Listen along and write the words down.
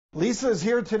Lisa is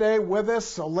here today with us,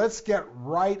 so let's get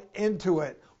right into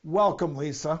it. Welcome,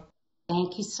 Lisa.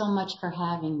 Thank you so much for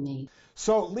having me.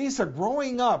 So, Lisa,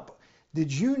 growing up,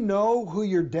 did you know who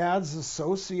your dad's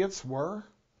associates were?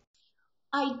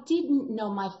 I didn't know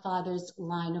my father's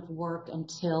line of work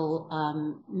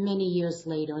until many years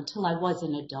later, until I was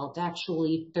an adult,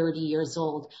 actually 30 years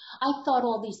old. I thought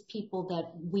all these people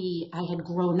that I had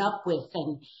grown up with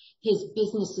and his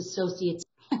business associates,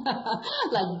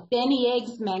 like Benny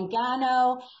Eggs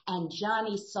Mangano and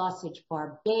Johnny Sausage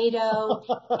Barbado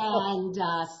and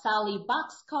Sally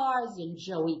Boxcars and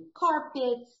Joey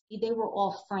Carpets, they were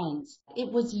all friends.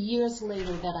 It was years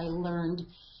later that I learned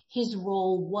his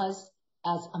role was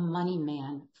as a money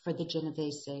man for the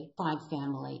Genovese crime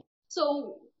family.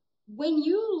 So when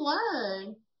you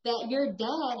learned that your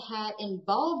dad had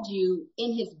involved you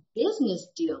in his business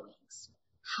dealings,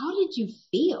 how did you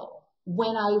feel?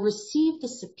 When I received the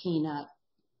subpoena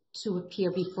to appear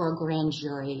before a grand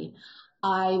jury,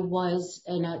 I was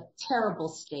in a terrible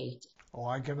state. Oh,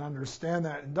 I can understand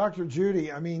that. And Dr.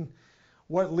 Judy, I mean,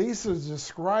 what Lisa's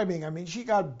describing, I mean, she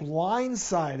got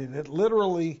blindsided. It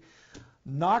literally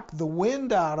knocked the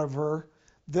wind out of her,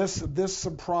 this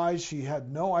surprise. She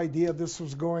had no idea this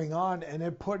was going on, and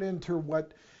it put into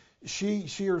what she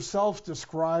herself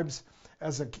describes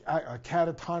as a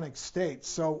catatonic state.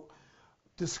 So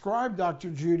describe, Dr.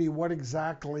 Judy, what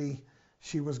exactly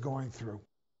she was going through.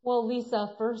 Well,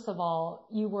 Lisa, first of all,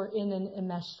 you were in an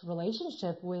enmeshed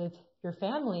relationship with your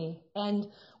family. And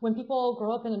when people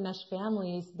grow up in enmeshed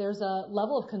families, there's a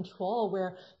level of control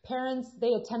where parents,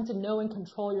 they attempt to know and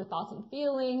control your thoughts and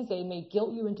feelings. They may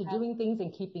guilt you into doing things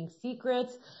and keeping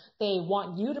secrets. They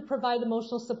want you to provide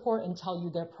emotional support and tell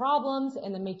you their problems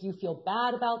and then make you feel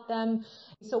bad about them.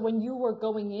 So when you were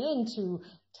going in to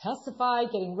testify,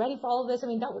 getting ready for all of this, I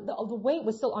mean, the weight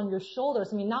was still on your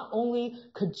shoulders. I mean, not only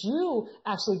could you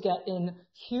actually get in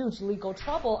huge legal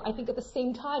trouble, I think at the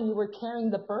same time you were carrying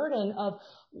the burden of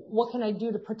what can I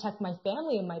do to protect my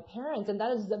family and my parents, and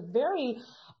that is a very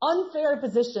unfair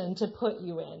position to put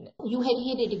you in. You had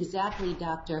hit it exactly,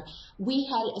 Doctor. We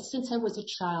had, since I was a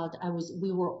child,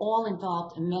 we were all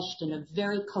involved, enmeshed in a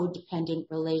very codependent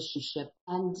relationship,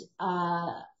 and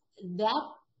that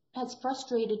has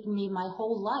frustrated me my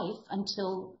whole life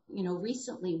until,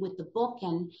 recently with the book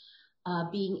and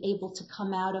being able to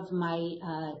come out of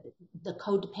the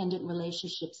codependent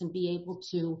relationships and be able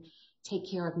to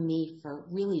take care of me for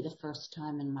really the first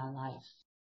time in my life.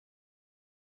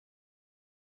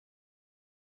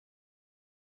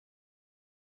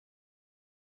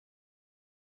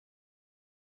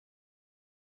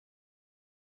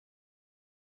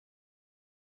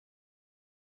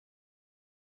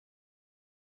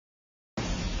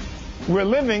 We're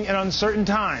living in uncertain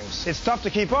times. It's tough to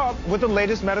keep up with the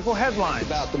latest medical headlines.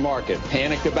 About the market,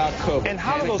 panicked about COVID. And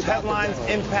how do those headlines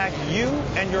impact you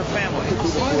and your family?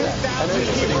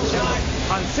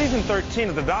 On season 13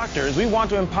 of The Doctors, we want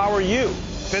to empower you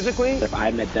physically. If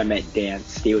I met them at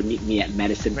dance, they would meet me at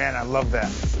medicine. Man, I love that.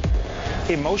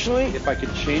 Emotionally. If I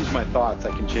can change my thoughts, I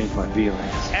can change my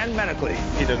feelings. And medically.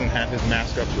 He doesn't have his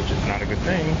mask up, which is not a good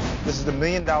thing. This is the $1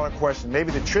 million question,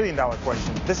 maybe the $1 trillion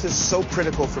question. This is so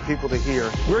critical for people to hear.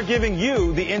 We're giving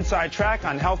you the inside track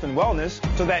on health and wellness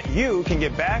so that you can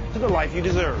get back to the life you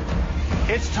deserve.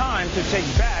 It's time to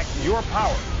take back your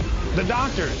power. The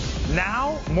Doctors,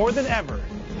 now more than ever.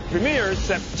 Premieres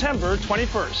September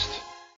 21st.